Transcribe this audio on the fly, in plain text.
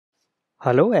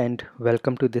Hello and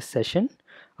welcome to this session.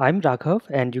 I'm Raghav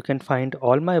and you can find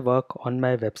all my work on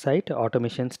my website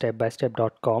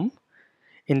automationstepbystep.com.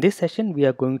 In this session we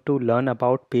are going to learn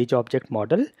about page object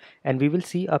model and we will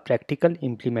see a practical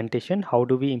implementation. How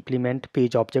do we implement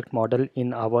page object model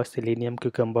in our Selenium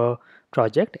Cucumber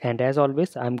project, and as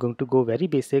always I'm going to go very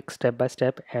basic step by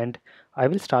step and I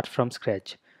will start from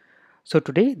scratch. So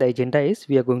today the agenda is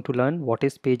we are going to learn what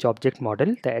is page object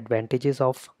model, the advantages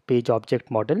of page object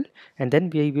model, and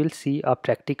then we will see a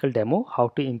practical demo how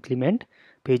to implement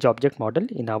page object model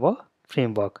in our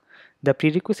framework. The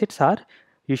prerequisites are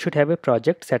you should have a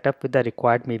project set up with the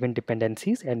required Maven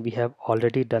dependencies, and we have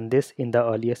already done this in the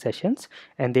earlier sessions,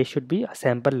 and there should be a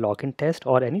sample login test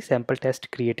or any sample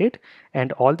test created,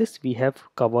 and all this we have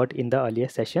covered in the earlier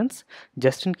sessions.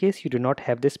 Just in case you do not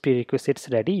have this prerequisites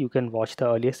ready, you can watch the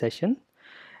earlier session.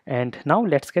 And now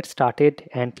let's get started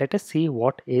and let us see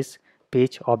what is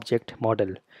page object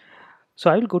model. So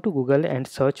I will go to Google and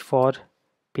search for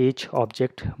page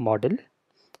object model,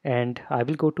 and I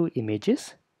will go to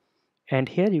images, and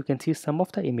here you can see some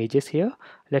of the images here.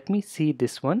 Let me see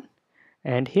this one,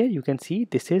 and here you can see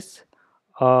this is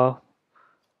a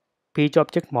page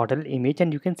object model image,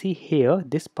 and you can see here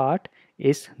this part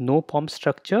is no POM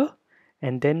structure,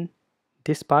 and then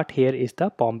this part here is the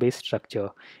POM based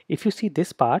structure. If you see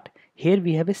this part here,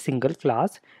 we have a single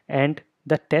class, and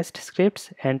the test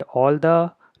scripts and all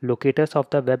the locators of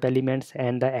the web elements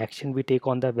and the action we take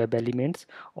on the web elements,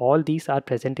 all these are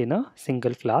present in a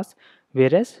single class.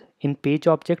 Whereas in page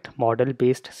object model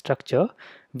based structure,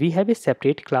 we have a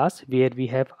separate class where we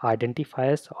have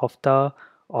identifiers of the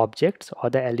objects or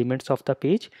the elements of the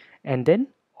page, and then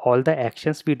all the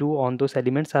actions we do on those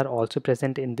elements are also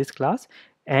present in this class,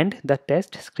 and the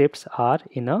test scripts are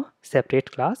in a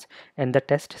separate class, and the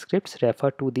test scripts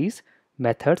refer to these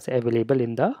methods available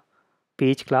in the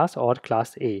page class or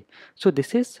class A. So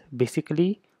this is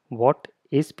basically what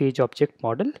is page object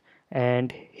model,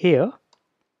 and here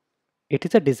it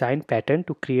is a design pattern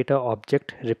to create an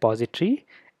object repository,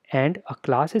 and a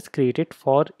class is created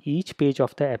for each page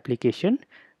of the application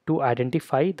to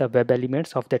identify the web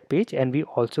elements of that page, and we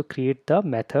also create the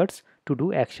methods to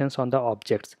do actions on the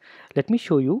objects. Let me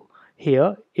show you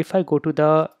here. If I go to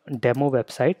the demo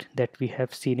website that we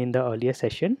have seen in the earlier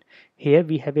session, here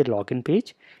we have a login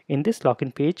page. In this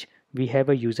login page we have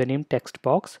a username text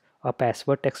box, a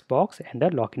password text box, and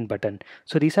a login button.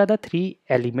 So these are the three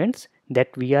elements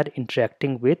that we are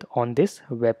interacting with on this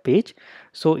web page.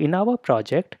 So in our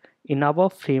project, in our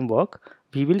framework,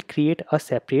 we will create a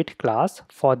separate class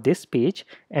for this page,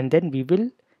 and then we will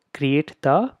create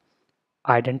the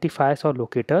identifiers or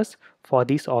locators for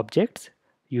these objects,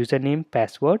 username,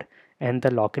 password, and the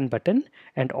login button,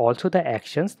 and also the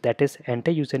actions, that is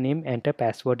enter username, enter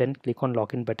password, and click on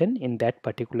login button in that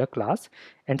particular class.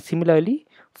 And similarly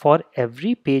for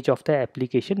every page of the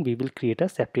application we will create a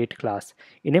separate class.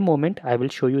 In a moment I will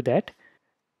show you that.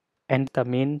 And the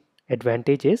main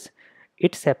advantage is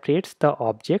it separates the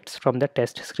objects from the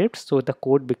test scripts, so the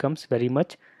code becomes very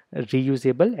much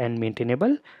reusable and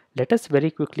maintainable. Let us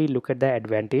very quickly look at the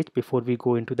advantage before we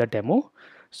go into the demo.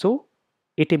 So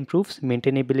it improves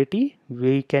maintainability.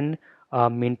 We can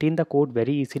maintain the code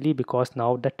very easily because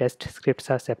now the test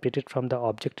scripts are separated from the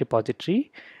object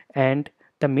repository. And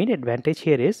the main advantage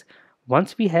here is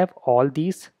once we have all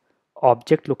these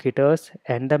object locators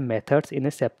and the methods in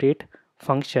a separate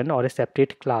function or a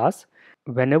separate class,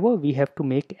 whenever we have to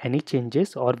make any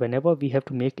changes or whenever we have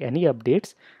to make any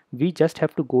updates, we just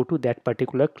have to go to that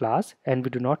particular class, and we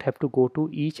do not have to go to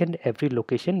each and every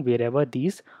location wherever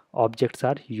these objects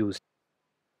are used.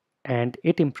 And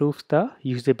it improves the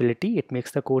usability. It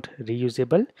makes the code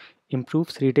reusable,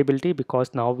 improves readability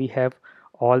because now we have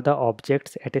all the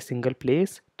objects at a single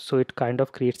place, so it kind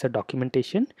of creates a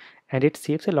documentation, and it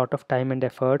saves a lot of time and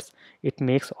efforts. It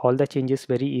makes all the changes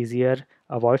very easier,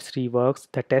 avoids reworks,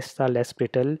 the tests are less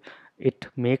brittle, it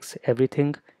makes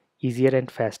everything easier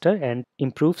and faster, and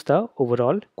improves the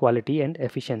overall quality and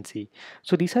efficiency.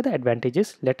 So these are the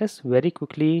advantages. Let us very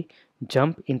quickly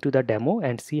jump into the demo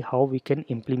and see how we can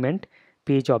implement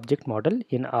page object model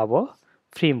in our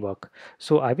framework.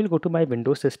 So I will go to my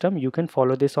Windows system. You can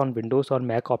follow this on Windows or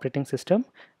Mac operating system,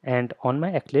 and on my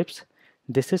Eclipse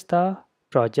this is the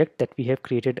project that we have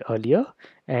created earlier.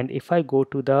 And if I go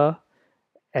to the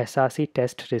src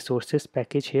test resources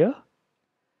package here,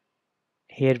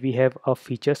 we have a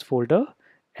features folder,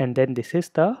 and then this is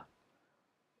the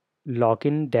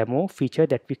login demo feature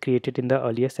that we created in the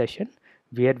earlier session,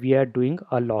 where we are doing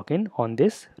a login on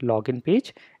this login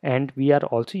page, and we are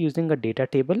also using a data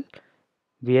table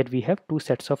where we have two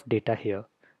sets of data here.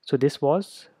 So this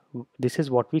was this is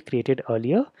what we created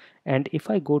earlier. And if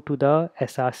I go to the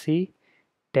src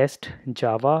test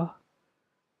java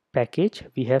package,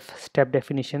 we have step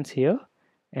definitions here,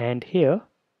 and here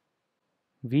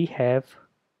we have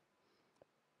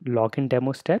login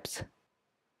demo steps.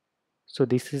 So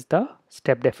this is the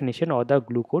step definition or the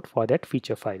glue code for that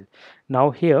feature file.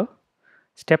 Now here,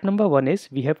 step number 1 is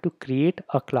we have to create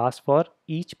a class for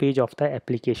each page of the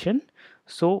application.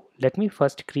 So let me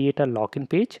first create a login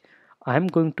page. I'm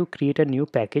going to create a new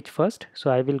package first.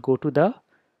 So I will go to the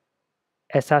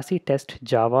src test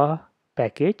java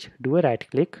package, do a right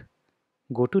click,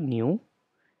 go to new,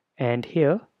 and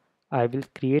here I will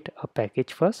create a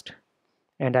package first,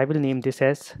 and I will name this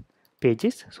as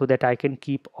pages so that I can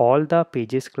keep all the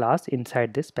pages class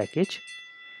inside this package,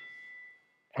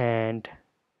 and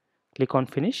click on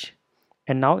finish.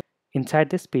 And now inside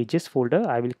this pages folder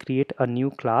I will create a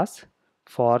new class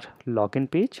for login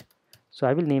page. So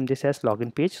I will name this as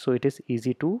login page so it is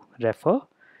easy to refer,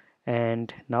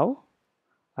 and now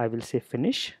I will say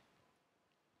finish.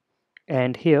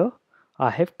 And here I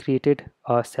have created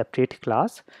a separate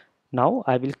class. Now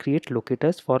I will create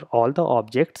locators for all the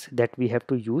objects that we have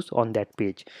to use on that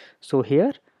page. So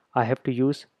here I have to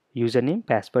use username,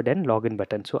 password, and login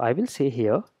button. So I will say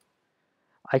here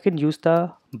I can use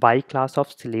the by class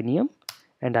of Selenium,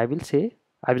 and I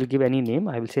will give any name.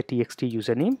 I will say txt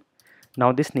username.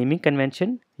 Now this naming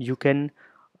convention you can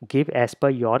give as per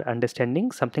your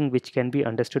understanding, something which can be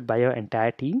understood by your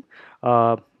entire team.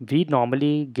 We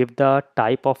normally give the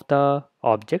type of the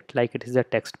object, like it is a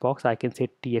text box. I can say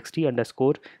txt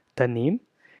underscore the name,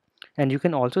 and you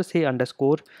can also say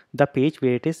underscore the page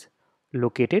where it is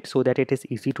located so that it is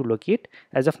easy to locate.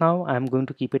 As of now I am going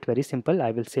to keep it very simple. I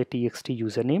will say txt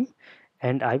username,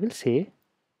 and I will say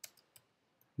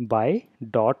by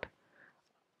dot.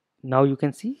 Now you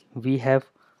can see we have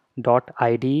dot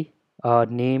id,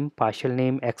 name, partial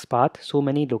name, xpath, so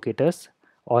many locators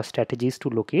or strategies to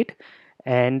locate.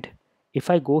 And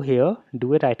if I go here,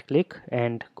 do a right click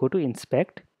and go to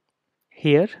inspect,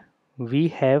 here we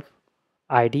have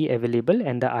id available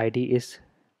and the id is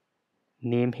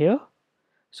name here.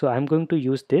 So I'm going to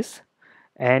use this,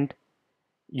 and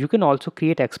you can also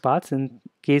create XPaths in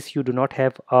case you do not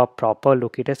have a proper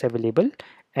locators available.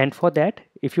 And for that,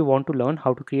 if you want to learn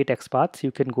how to create XPaths,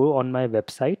 you can go on my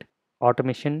website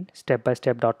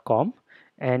automationstepbystep.com,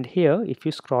 and here if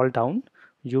you scroll down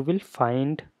you will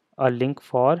find a link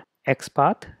for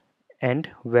XPath and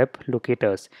web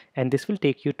locators, and this will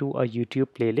take you to a YouTube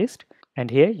playlist.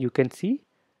 And here you can see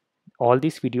all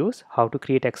these videos how to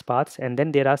create XPaths, and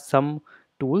then there are some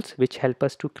tools which help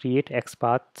us to create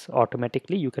XPaths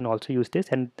automatically. You can also use this,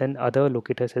 and then other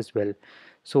locators as well.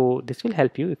 So this will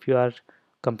help you if you are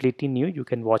completely new. You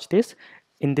can watch this.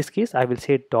 In this case I will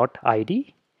say dot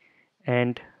id,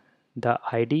 and the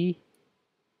id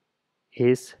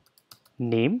is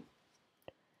name,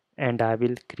 and I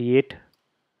will create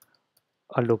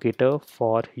a locator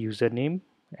for username,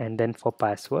 and then for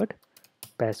password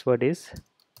is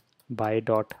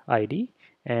by.id,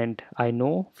 and I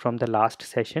know from the last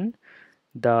session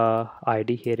the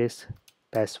id here is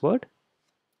password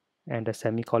and a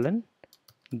semicolon.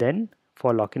 Then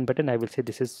for login button I will say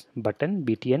this is button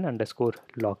btn underscore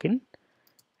login,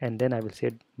 and then I will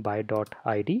say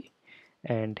by.id,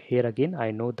 and here again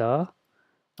I know the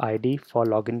id for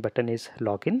login button is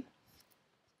login,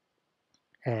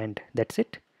 and that's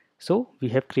it. So we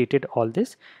have created all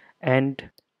this, and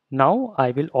now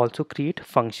I will also create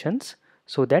functions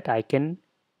so that I can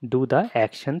do the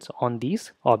actions on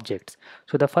these objects.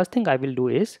 So the first thing I will do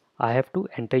is I have to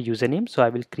enter username. So I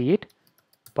will create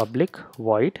public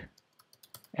void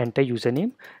enter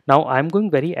username. Now I'm going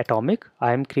very atomic.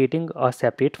 I am creating a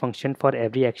separate function for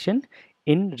every action.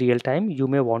 In real time you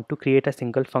may want to create a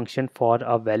single function for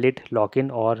a valid login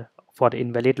or for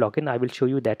invalid login. I will show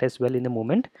you that as well in a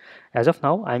moment. As of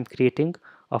now I'm creating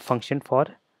a function for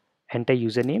enter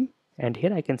username, and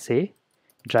here I can say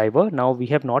driver. Now we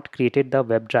have not created the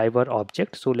WebDriver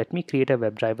object, so let me create a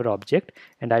WebDriver object,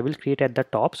 and I will create at the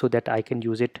top so that I can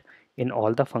use it in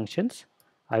all the functions.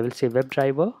 I will say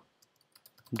WebDriver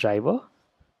driver,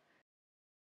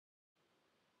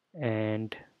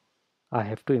 and I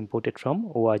have to import it from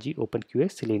org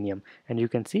openqa selenium, and you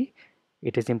can see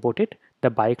it is imported. The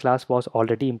by class was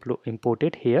already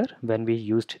imported here when we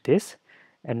used this,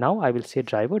 and now I will say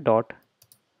driver dot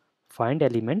find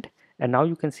element, and now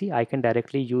you can see I can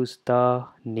directly use the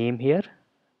name here,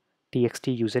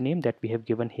 txt username that we have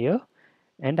given here,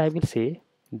 and I will say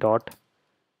dot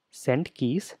send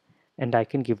keys, and I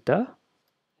can give the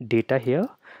data here.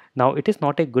 Now it is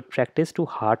not a good practice to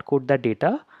hard code the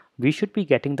data. we should be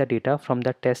getting the data from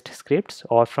the test scripts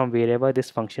or from wherever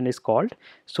this function is called.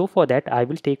 So for that I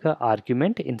will take an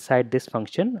argument inside this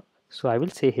function. So I will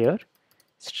say here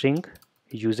string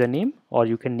username, or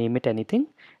you can name it anything,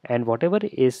 and whatever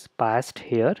is passed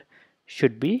here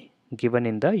should be given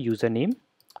in the username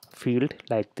field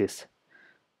like this.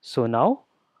 So now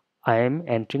I am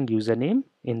entering username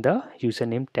in the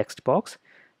username text box.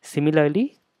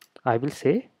 Similarly, I will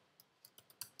say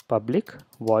public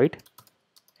void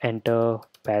enter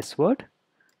password.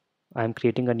 I am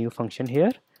creating a new function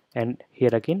here, and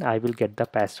here again I will get the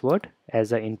password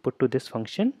as an input to this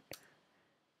function,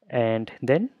 and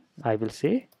then I will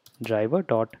say driver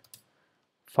dot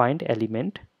find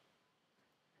element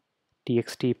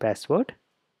txt password,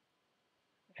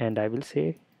 and I will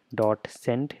say dot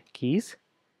send keys,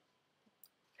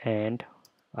 and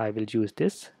I will use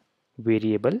this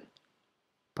variable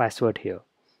password here.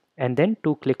 And then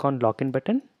to click on login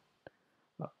button,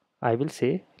 I will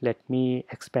say, let me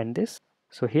expand this.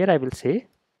 So here I will say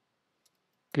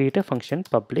create a function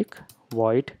public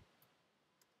void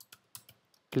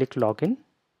click login,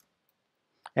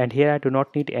 and here I do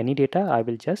not need any data. I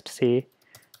will just say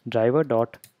driver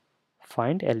dot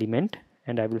find element,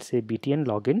 and I will say btn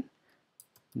login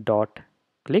dot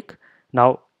click.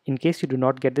 Now in case you do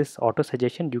not get this auto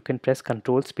suggestion, you can press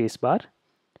Ctrl spacebar.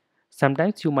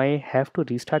 Sometimes you might have to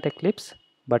restart Eclipse,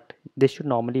 but this should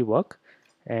normally work,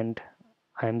 and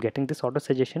I am getting this auto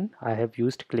suggestion. I have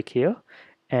used click here,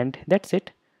 and that's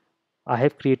it. I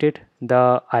have created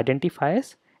the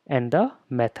identifiers and the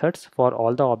methods for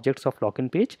all the objects of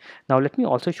login page. Now let me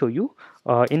also show you,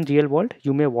 in real world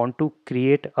you may want to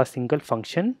create a single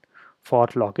function for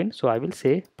login. So I will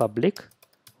say public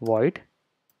void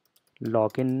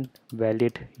login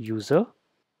valid user,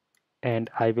 and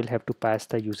I will have to pass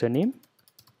the username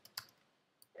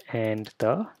and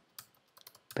the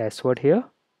password here,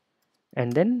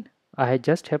 and then I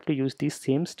just have to use these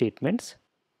same statements,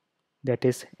 that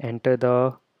is enter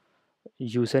the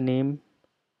username,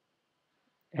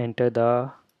 enter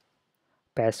the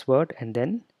password, and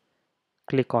then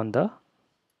click on the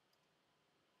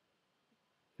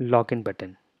login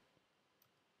button.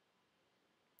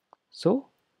 So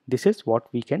this is what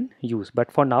we can use,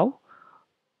 but for now,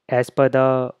 as per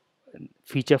the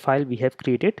feature file we have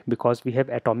created, because we have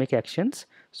atomic actions,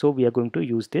 so we are going to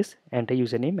use this enter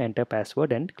username, enter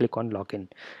password, and click on login.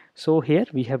 So here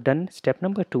we have done step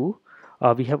number 2.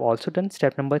 We have also done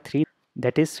step number 3,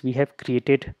 that is we have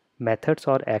created methods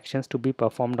or actions to be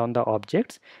performed on the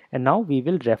objects, and now we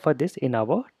will refer this in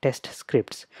our test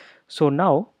scripts. So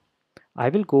now I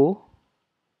will go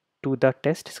to the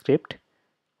test script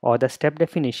or the step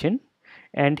definition,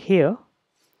 and here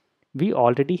we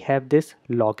already have this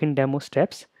login demo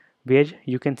steps, where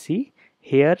you can see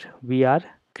here we are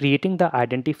creating the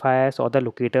identifiers or the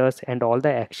locators and all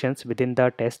the actions within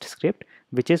the test script,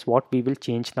 which is what we will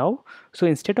change now. So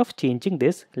instead of changing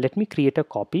this, let me create a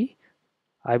copy.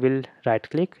 I will right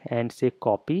click and say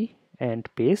copy and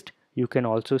paste. You can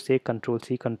also say Ctrl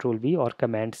C Ctrl V or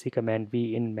Command C Command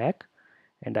V in Mac,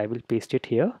 and I will paste it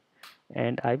here,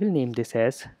 and I will name this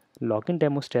as login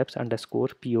demo steps underscore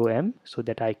POM, so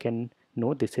that I can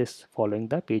know this is following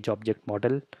the page object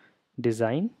model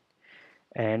design,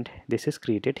 and this is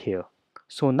created here.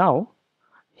 So now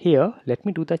here let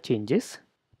me do the changes.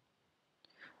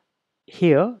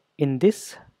 Here in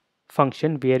this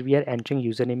function where we are entering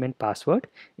username and password,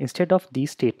 instead of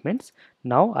these statements,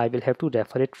 now I will have to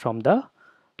refer it from the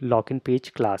login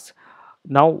page class.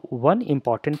 Now one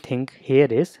important thing here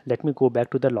is, let me go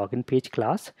back to the login page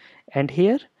class, and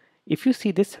here if you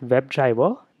see this web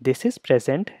driver, this is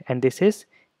present and this is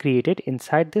created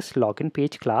inside this login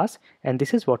page class, and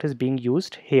this is what is being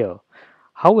used here.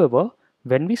 However,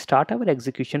 when we start our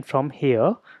execution from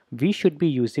here, we should be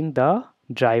using the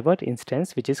driver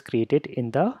instance which is created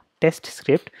in the test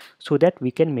script, so that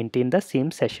we can maintain the same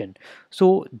session.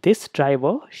 So this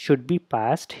driver should be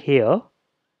passed here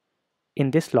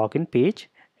in this login page,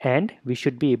 and we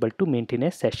should be able to maintain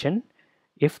a session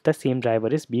if the same driver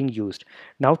is being used.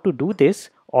 Now to do this,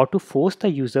 or to force the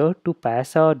user to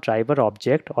pass a driver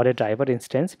object or a driver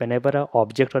instance whenever an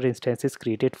object or instance is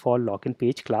created for login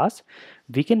page class,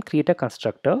 we can create a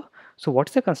constructor. So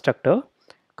what's a constructor?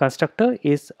 Constructor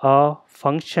is a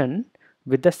function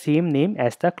with the same name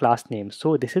as the class name.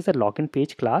 So this is a login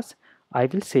page class. I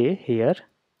will say here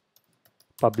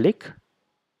public,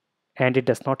 and it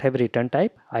does not have a return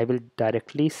type. I will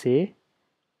directly say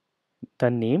the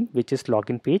name, which is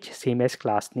login page, same as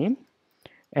class name,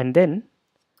 and then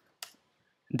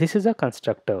this is a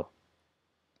constructor.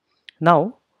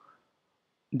 Now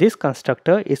this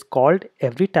constructor is called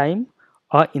every time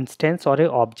a instance or a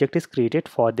object is created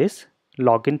for this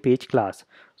login page class.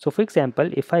 So for example,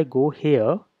 if I go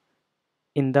here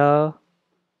in the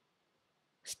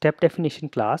step definition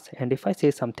class, and if I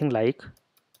say something like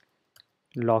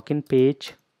login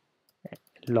page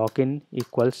login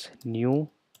equals new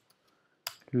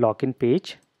login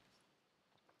page.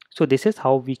 So this is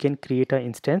how we can create an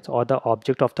instance or the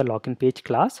object of the login page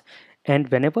class. And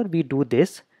whenever we do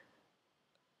this,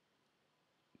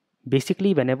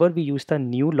 basically whenever we use the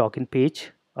new login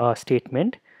page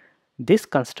statement, this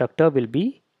constructor will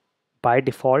be by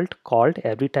default called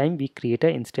every time we create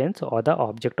an instance or the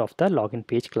object of the login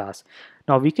page class.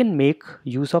 Now we can make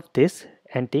use of this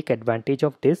and take advantage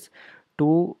of this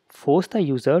to force the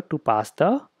user to pass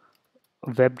the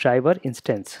WebDriver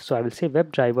instance. So I will say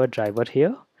WebDriver driver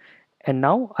here, and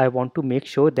now I want to make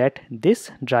sure that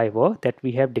this driver that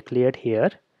we have declared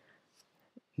here,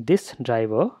 this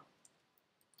driver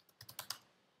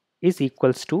is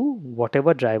equals to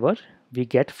whatever driver we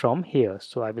get from here.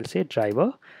 So I will say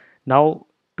driver. Now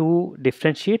to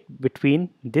differentiate between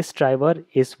this driver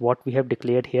is what we have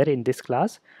declared here in this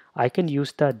class, I can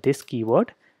use the this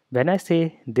keyword. When I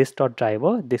say this dot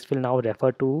driver, this will now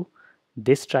refer to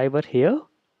this driver here,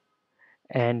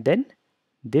 and then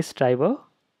this driver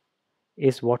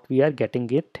is what we are getting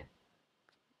it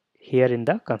here in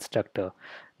the constructor.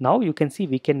 Now you can see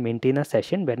we can maintain a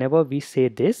session whenever we say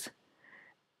this.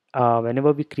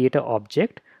 Whenever we create an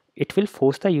object, it will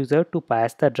force the user to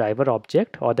pass the driver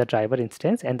object or the driver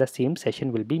instance, and the same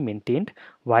session will be maintained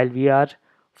while we are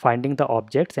finding the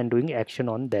objects and doing action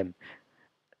on them.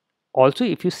 Also,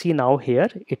 if you see now here,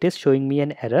 it is showing me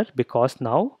an error because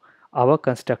now our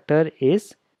constructor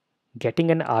is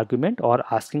getting an argument or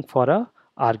asking for a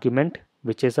argument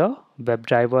which is a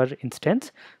WebDriver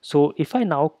instance. So if I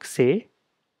now say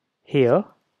here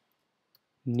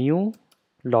new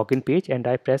login page and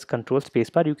I press Control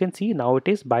spacebar, you can see now it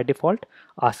is by default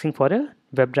asking for a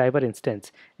WebDriver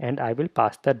instance, and I will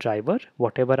pass the driver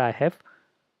whatever I have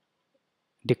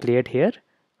declared here,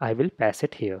 I will pass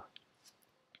it here.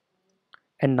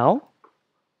 And now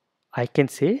I can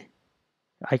say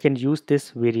I can use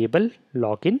this variable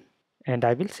login, and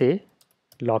I will say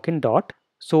login dot.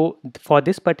 So for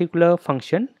this particular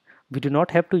function we do not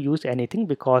have to use anything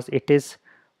because it is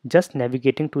just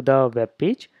navigating to the web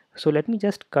page. So let me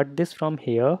just cut this from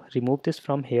here, remove this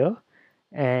from here,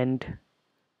 and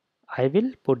I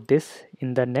will put this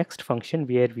in the next function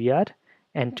where we are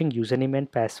entering username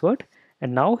and password.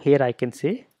 And now here I can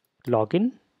say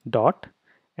login dot,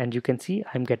 and you can see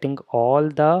I'm getting all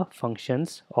the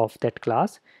functions of that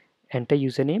class. Enter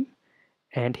username,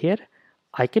 and here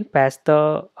I can pass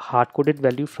the hard-coded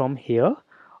value from here,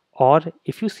 or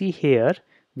if you see here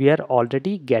we are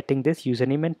already getting this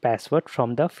username and password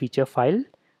from the feature file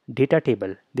data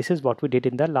table. This is what we did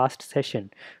in the last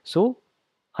session. So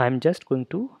I'm just going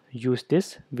to use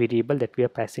this variable that we are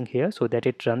passing here so that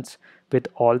it runs with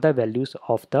all the values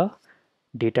of the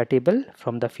data table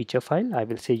from the feature file. I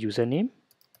will say username,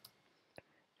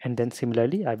 and then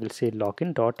similarly I will say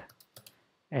login dot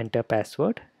enter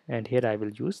password, and here I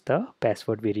will use the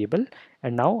password variable.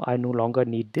 And now I no longer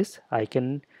need this. I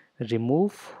can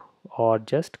remove or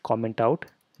just comment out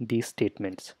these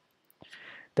statements.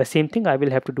 The same thing I will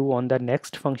have to do on the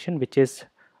next function, which is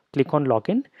click on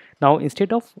login. Now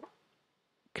instead of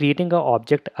creating an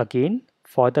object again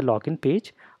for the login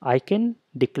page, I can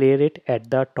declare it at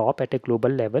the top at a global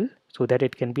level so that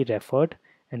it can be referred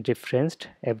and referenced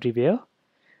everywhere.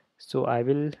 So I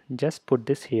will just put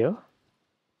this here,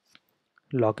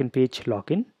 login page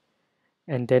login,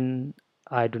 and then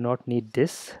I do not need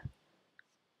this.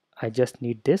 I just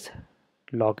need this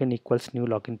login equals new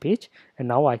login page, and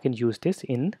now I can use this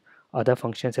in other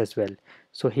functions as well.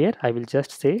 So here I will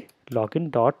just say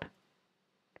login dot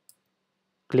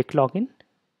click login,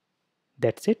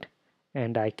 that's it,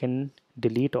 and I can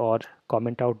delete or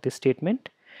comment out this statement.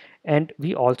 And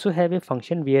we also have a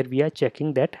function where we are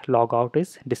checking that logout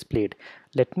is displayed.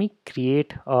 Let me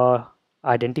create a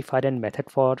identifier and method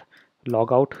for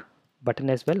logout button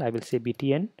as well. I will say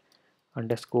btn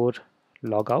underscore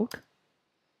logout,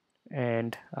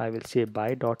 and I will say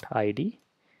by.id,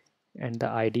 and the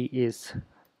id is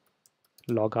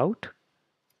logout.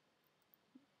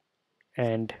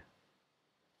 And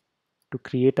to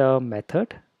create a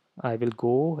method, I will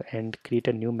go and create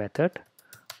a new method,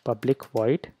 public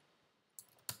void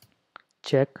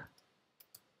check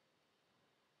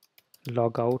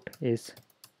logout is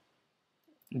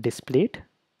displayed,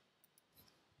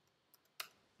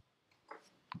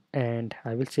 and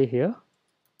I will say here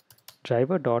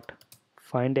driver dot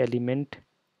find element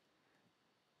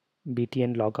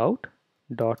btn logout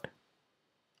dot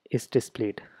is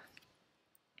displayed.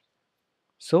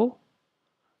 So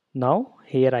now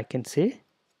here I can say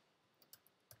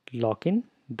login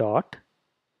dot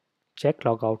check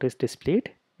logout is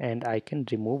displayed, and I can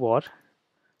remove or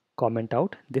comment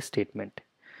out this statement.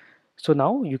 So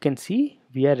now you can see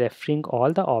we are referring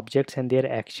all the objects and their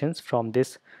actions from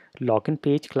this login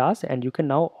page class, and you can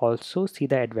now also see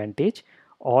the advantage.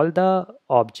 All the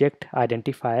object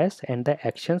identifiers and the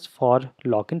actions for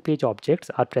login page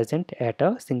objects are present at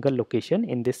a single location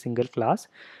in this single class.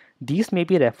 These may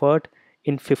be referred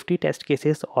in 50 test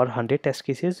cases or 100 test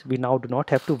cases. We now do not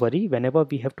have to worry whenever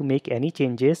we have to make any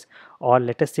changes, or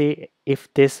let us say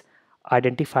if this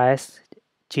identifiers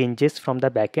changes from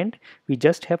the backend, we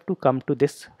just have to come to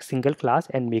this single class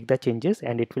and make the changes,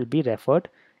 and it will be referred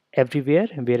everywhere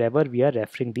wherever we are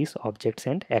referring these objects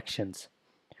and actions.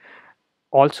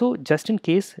 Also, just in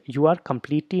case you are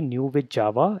completely new with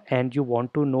Java and you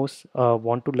want to know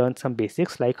want to learn some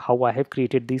basics like how I have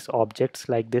created these objects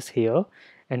like this here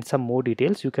and some more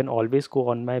details, you can always go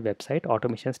on my website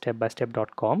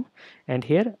automationstepbystep.com, and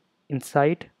here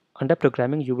inside under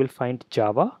programming you will find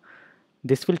Java.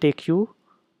 This will take you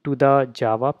to the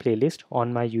Java playlist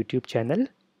on my YouTube channel,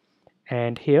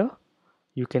 and here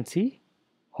you can see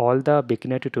all the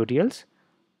beginner tutorials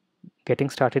getting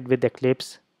started with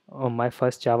Eclipse on my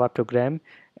first Java program,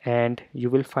 and you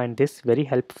will find this very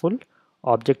helpful.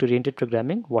 Object oriented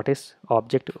programming, what is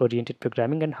object oriented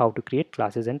programming and how to create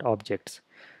classes and objects.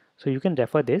 So you can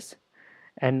refer this,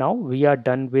 and now we are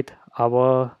done with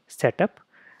our setup.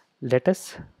 Let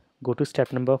us go to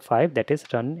step number 5, that is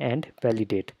run and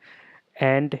validate.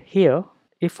 And here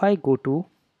if I go to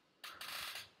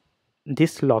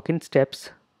this login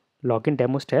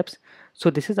demo steps, so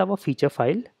this is our feature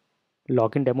file,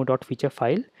 login demo.feature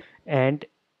file, and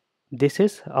this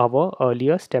is our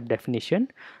earlier step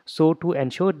definition. So to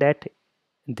ensure that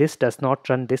this does not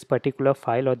run this particular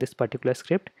file or this particular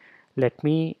script, let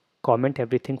me comment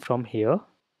everything from here.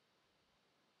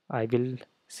 I will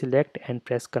select and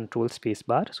press Ctrl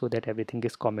spacebar so that everything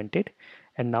is commented,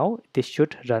 and now this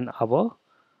should run our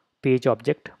page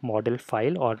object model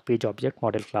file or page object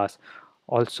model class.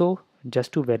 Also,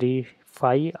 just to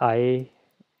verify,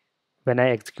 when I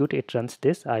execute it runs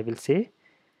this, I will say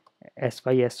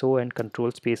syso and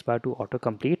control spacebar to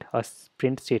autocomplete a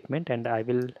print statement, and I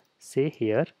will say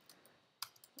here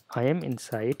I am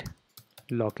inside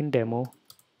login demo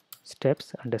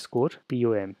steps underscore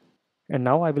pom. And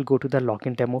now I will go to the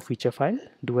login demo feature file,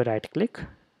 do a right click,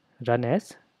 run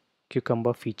as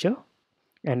cucumber feature.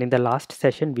 And in the last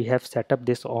session we have set up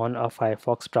this on a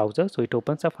Firefox browser, so it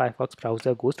opens a Firefox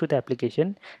browser, goes to the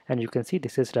application, and you can see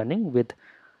this is running with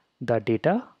the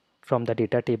data from the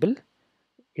data table.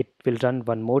 It will run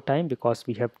one more time because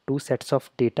we have two sets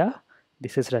of data.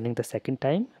 This is running the second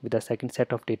time with the second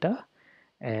set of data,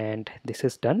 and this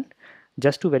is done.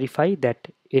 Just to verify that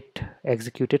it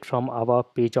executed from our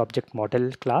page object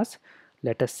model class,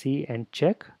 let us see and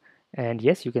check. And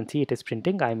yes, you can see it is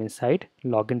printing I'm inside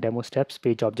login demo steps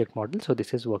page object model, so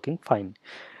this is working fine.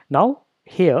 Now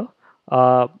here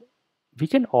we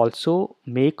can also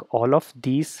make all of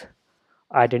these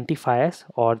identifiers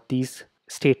or these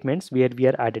statements where we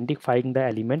are identifying the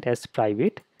element as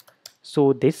private.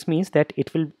 So this means that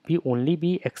it will be only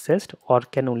be accessed or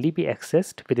can only be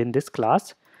accessed within this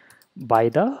class by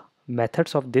the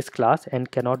methods of this class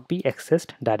and cannot be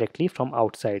accessed directly from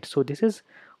outside. So this is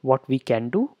what we can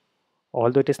do,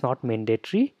 although it is not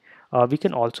mandatory. We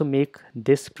can also make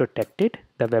this protected,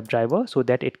 the WebDriver, so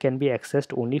that it can be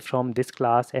accessed only from this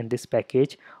class and this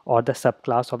package or the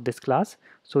subclass of this class.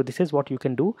 So this is what you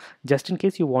can do. Just in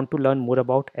case you want to learn more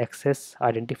about access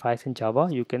identifiers in Java,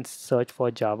 you can search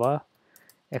for Java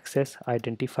access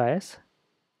identifiers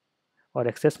or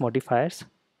access modifiers,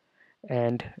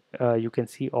 and you can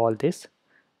see all this.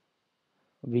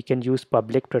 We can use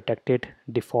public, protected,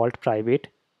 default, private.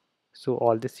 So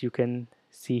all this you can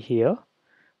see here.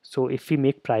 So if we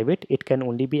make private, it can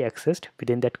only be accessed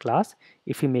within that class.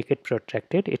 If we make it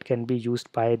protected, it can be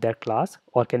used by that class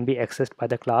or can be accessed by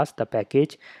the class, the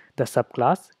package, the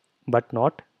subclass, but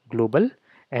not global.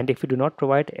 And if we do not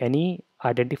provide any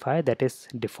identifier, that is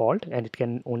default, and it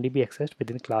can only be accessed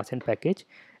within class and package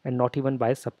and not even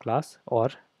by subclass or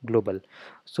global.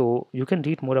 So you can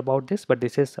read more about this, but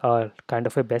this is kind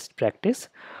of a best practice.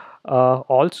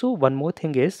 Also, one more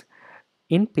thing is,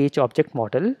 in page object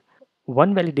model,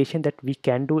 one validation that we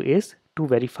can do is to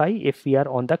verify if we are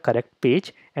on the correct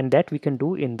page, and that we can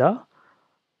do in the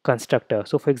constructor.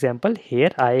 So for example,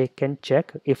 here I can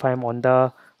check if I am on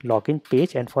the login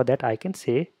page, and for that I can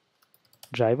say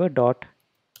driver dot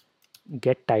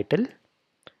get title,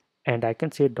 and I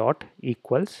can say dot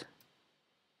equals,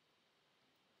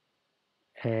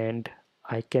 and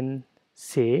I can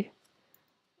say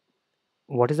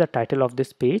what is the title of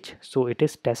this page. So it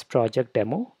is test project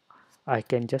demo. I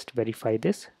can just verify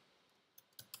this,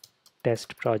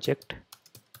 test project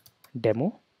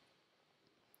demo,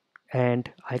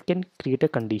 and I can create a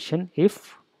condition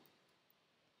if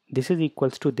this is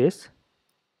equals to this,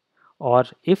 or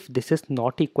if this is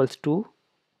not equals to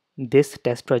this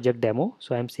test project demo.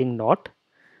 So I'm saying not,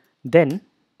 then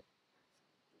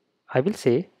I will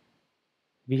say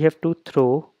we have to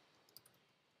throw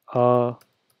a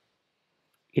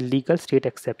illegal state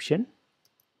exception.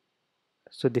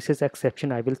 So this is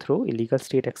exception, I will throw illegal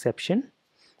state exception,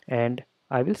 and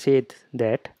I will say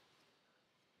that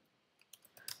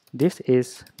this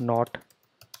is not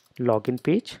login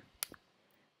page,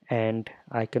 and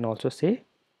I can also say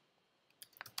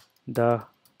the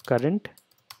current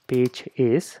page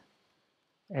is,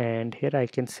 and here I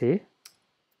can say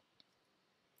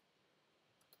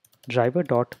driver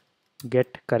dot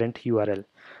get current URL.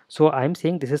 So I'm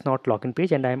saying this is not login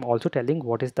page, and I'm also telling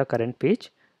what is the current page.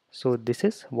 So this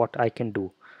is what I can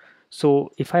do. So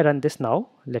if I run this now,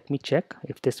 let me check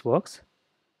if this works.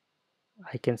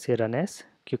 I can say run as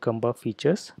cucumber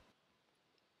features.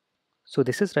 So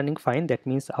this is running fine. That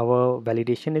means our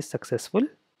validation is successful.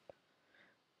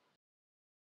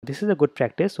 This is a good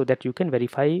practice so that you can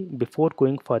verify before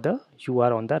going further you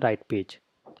are on the right page.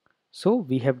 So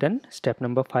we have done step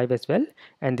number 5 as well,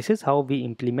 and this is how we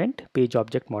implement page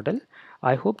object model.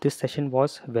 I hope this session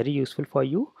was very useful for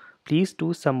you. Please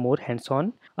do some more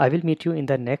hands-on. I will meet you in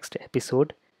the next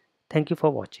episode. Thank you for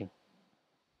watching.